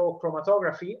turbulent flow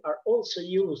chromatography are also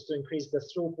used to increase the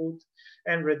throughput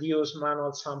and reduce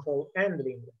manual sample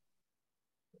handling.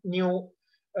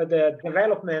 The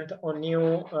development of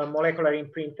new molecular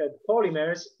imprinted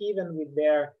polymers, even with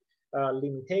their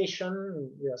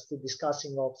limitation, we are still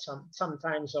discussing of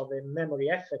sometimes of a memory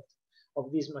effect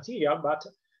of this material, but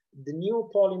the new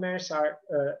polymers are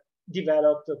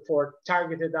developed for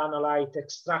targeted analyte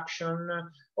extraction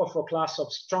of a class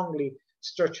of strongly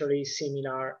structurally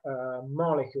similar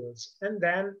molecules. And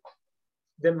then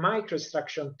the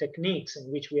microextraction techniques, in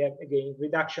which we have, again,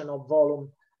 reduction of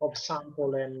volume of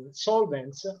sample and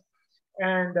solvents.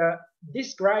 And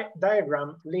this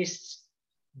diagram lists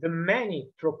the many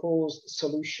proposed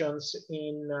solutions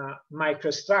in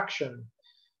microextraction.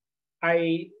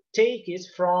 I take it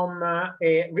from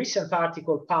a recent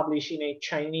article published in a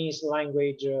Chinese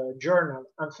language journal.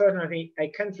 Unfortunately,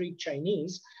 I can't read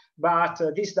Chinese, but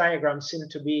these diagrams seem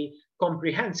to be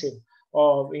comprehensive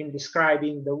in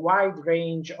describing the wide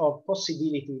range of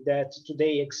possibility that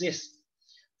today exists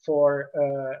for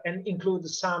and include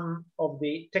some of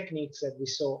the techniques that we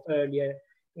saw earlier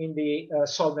in the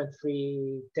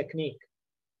solvent-free technique.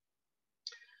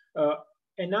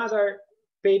 Another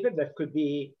paper that could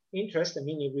be interesting, a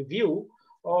mini review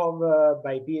of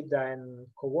by Birda and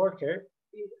co-worker,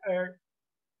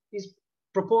 is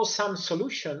propose some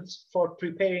solutions for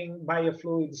preparing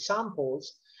biofluid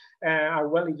samples are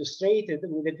well illustrated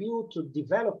with a view to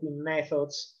developing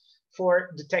methods for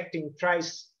detecting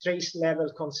trace level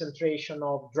concentration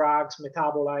of drugs,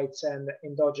 metabolites, and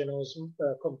endogenous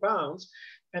compounds,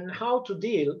 and how to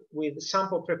deal with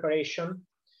sample preparation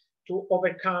to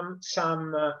overcome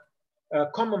some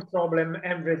common problem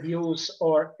and reduce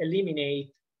or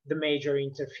eliminate the major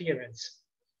interference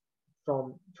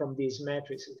from these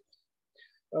matrices.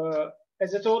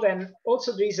 As I told, and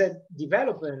also there is a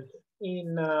development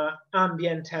in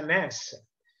ambient MS.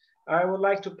 I would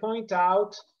like to point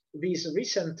out this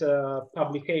recent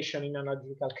publication in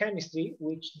Analytical Chemistry,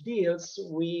 which deals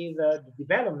with the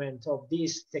development of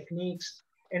these techniques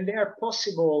and their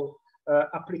possible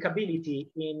applicability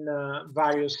in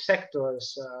various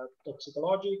sectors,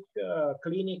 toxicologic,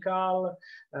 clinical,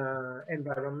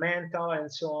 environmental,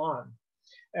 and so on.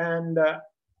 And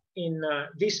in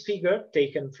this figure,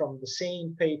 taken from the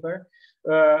same paper,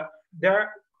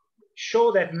 there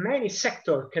show that many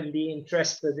sectors can be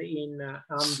interested in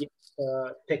ambient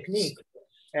technique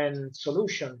and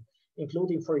solution,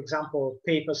 including, for example,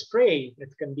 paper spray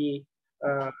that can be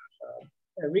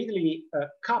really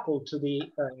coupled to the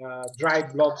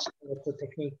dried blood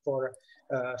technique for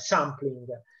sampling.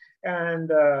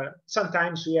 And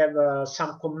sometimes we have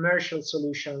some commercial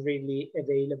solution really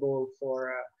available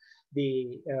for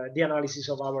the analysis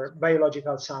of our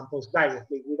biological samples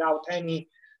directly without any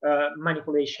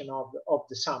manipulation of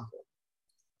the sample.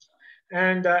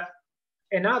 And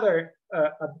another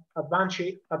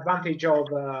advantage of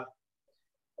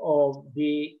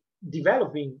the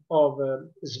developing of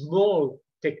small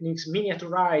techniques,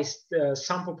 miniaturized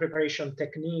sample preparation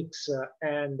techniques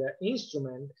and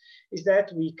instrument is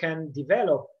that we can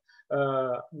develop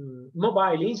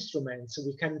mobile instruments.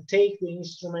 We can take the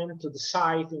instrument to the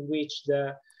site in which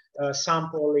the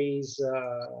sample is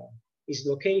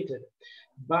located.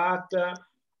 But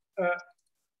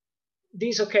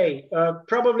this, okay,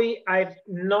 probably I've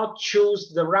not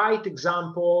choose the right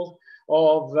example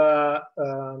of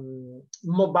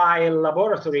mobile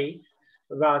laboratory,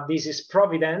 but this is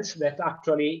Providence that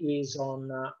actually is on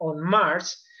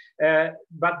Mars.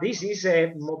 But this is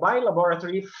a mobile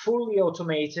laboratory, fully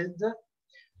automated,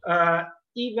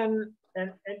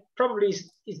 and probably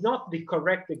is not the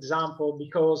correct example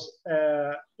because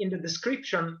in the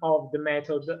description of the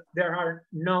method, there are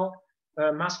no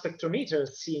mass spectrometers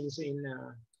seen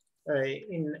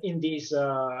in these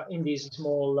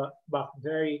small but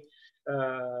very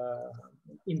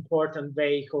important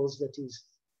vehicles that is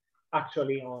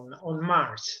actually on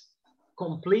Mars,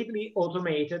 completely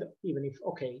automated, even if,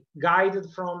 okay, guided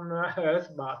from Earth,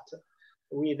 but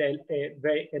with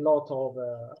a lot of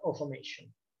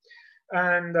automation.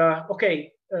 And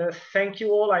okay, thank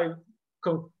you all. I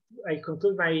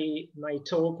conclude my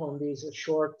talk on this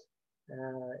short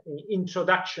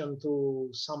introduction to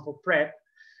sample prep,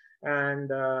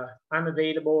 and I'm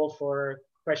available for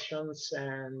questions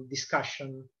and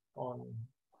discussion on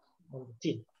the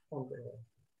team, on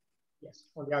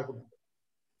the argument.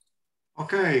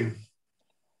 Okay,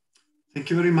 thank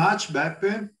you very much,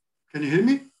 Beppe. Can you hear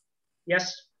me?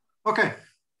 Yes. Okay,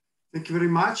 thank you very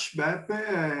much, Beppe.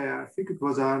 I think it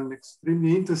was an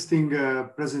extremely interesting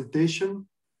presentation.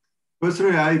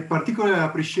 Personally, I particularly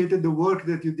appreciated the work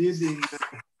that you did in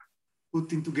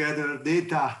putting together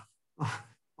data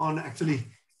on actually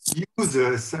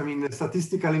users. I mean,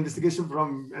 statistical investigation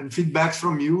from and feedbacks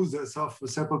from users of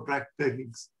sample prep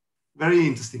techniques. Very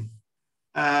interesting.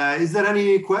 Is there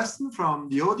any question from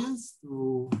the audience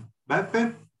to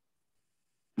Beppe?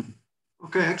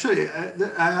 Okay, actually,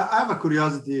 I have a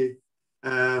curiosity,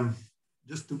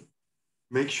 just to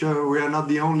make sure we are not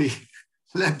the only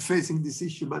lab facing this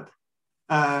issue, but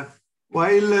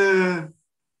while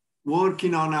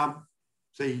working on a,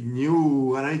 say,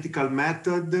 new analytical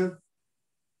method,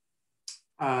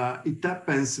 it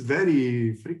happens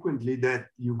very frequently that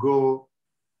you go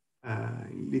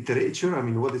literature. I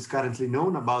mean, what is currently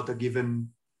known about a given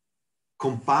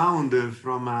compound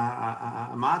from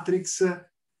a matrix.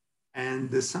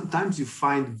 And sometimes you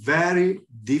find very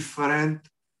different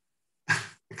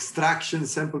extraction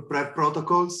sample prep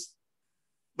protocols,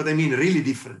 but I mean really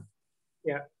different.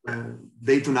 Yeah.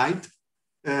 Day to night.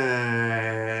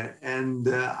 I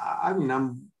mean,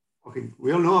 okay,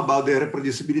 we all know about the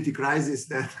reproducibility crisis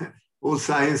that all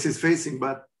science is facing,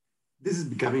 but this is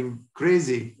becoming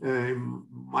crazy, in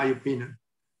my opinion.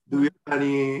 Do you have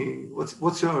any,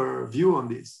 what's your view on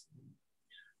this?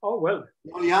 Oh, well.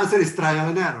 The only answer is trial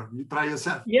and error. You try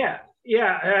yourself. Yeah.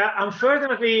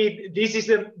 Unfortunately, this is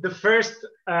the first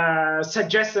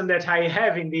suggestion that I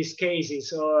have in these cases.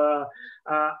 So,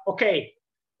 okay,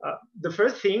 the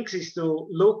first thing is to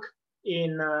look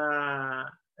in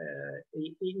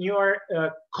your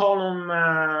column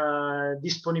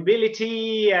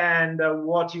disponibility and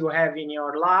what you have in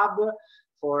your lab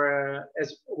for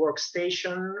as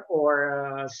workstation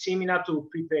or similar to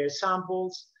prepare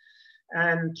samples,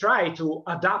 and try to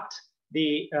adapt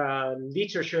the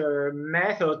literature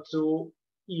method to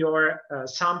your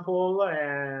sample,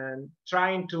 and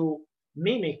trying to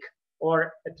mimic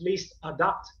or at least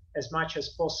adapt as much as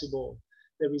possible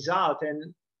the result,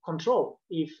 and control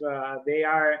if they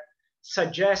are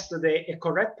suggest a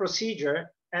correct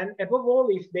procedure, and above all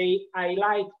if they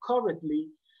highlight correctly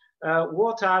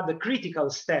what are the critical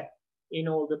steps in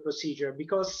all the procedure,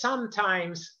 because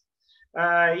sometimes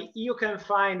you can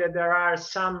find that there are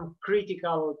some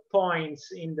critical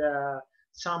points in the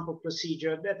sample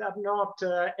procedure that are not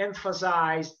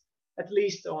emphasized, at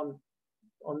least on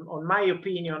my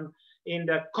opinion, in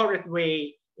the correct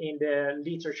way in the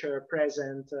literature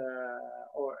present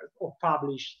or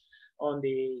published on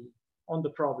the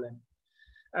problem.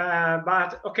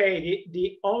 But okay,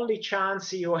 the only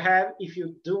chance you have, if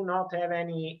you do not have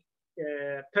any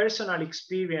personal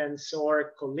experience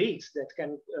or colleagues that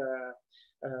can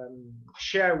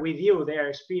share with you their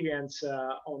experience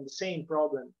on the same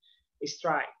problem, is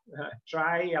try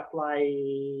apply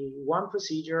one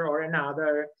procedure or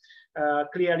another,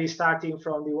 clearly starting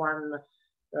from the one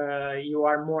you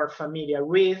are more familiar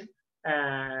with,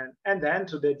 and then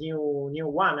to the new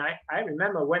one. I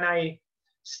remember when I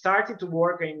started to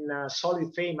work in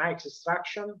solid phase matrix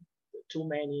extraction too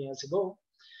many years ago.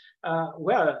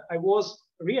 Well, I was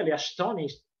really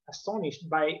astonished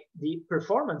by the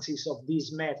performances of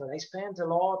this method. I spent a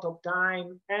lot of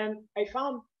time, and I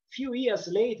found few years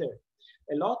later,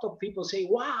 a lot of people say,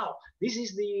 wow, this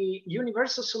is the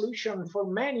universal solution for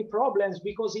many problems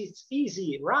because it's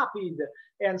easy, rapid,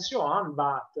 and so on.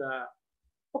 But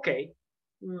okay,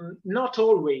 not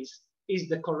always is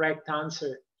the correct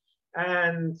answer.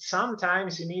 And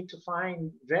sometimes you need to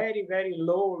find very, very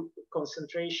low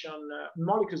concentration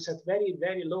molecules at very,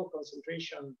 very low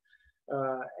concentration,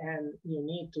 and you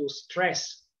need to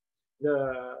stress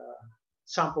the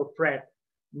sample prep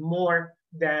more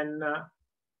than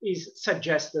is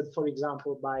suggested, for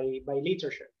example, by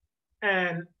literature.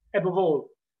 And above all,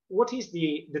 what is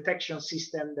the detection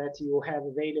system that you have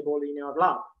available in your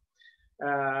lab?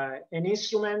 An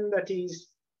instrument that is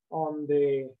on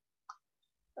the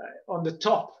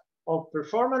top of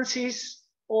performances,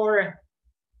 or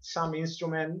some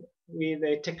instrument with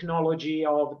a technology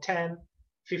of 10,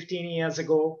 15 years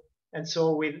ago, and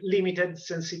so with limited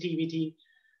sensitivity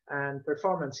and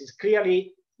performances.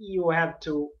 Clearly, you have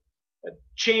to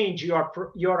change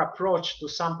your approach to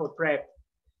sample prep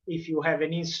if you have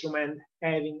an instrument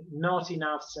having not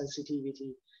enough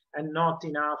sensitivity and not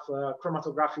enough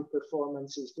chromatographic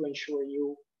performances to ensure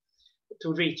you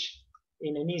to reach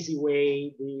in an easy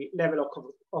way the level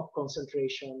of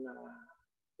concentration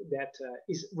that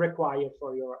is required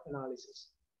for your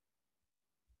analysis.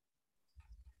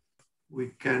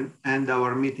 We can end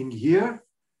our meeting here.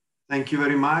 Thank you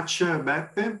very much,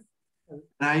 Beppe. And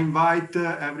I invite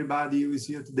everybody who is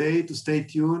here today to stay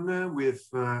tuned with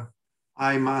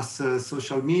IMaSS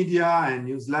social media and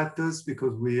newsletters,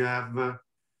 because we have,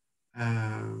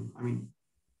 I mean,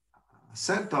 a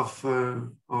set of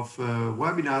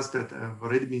webinars that have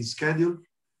already been scheduled,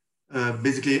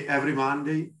 basically every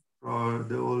Monday for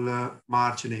the whole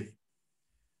March and April.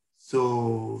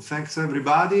 So thanks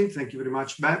everybody. Thank you very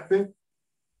much, Beppe.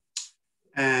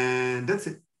 And that's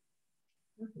it.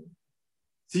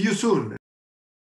 See you soon.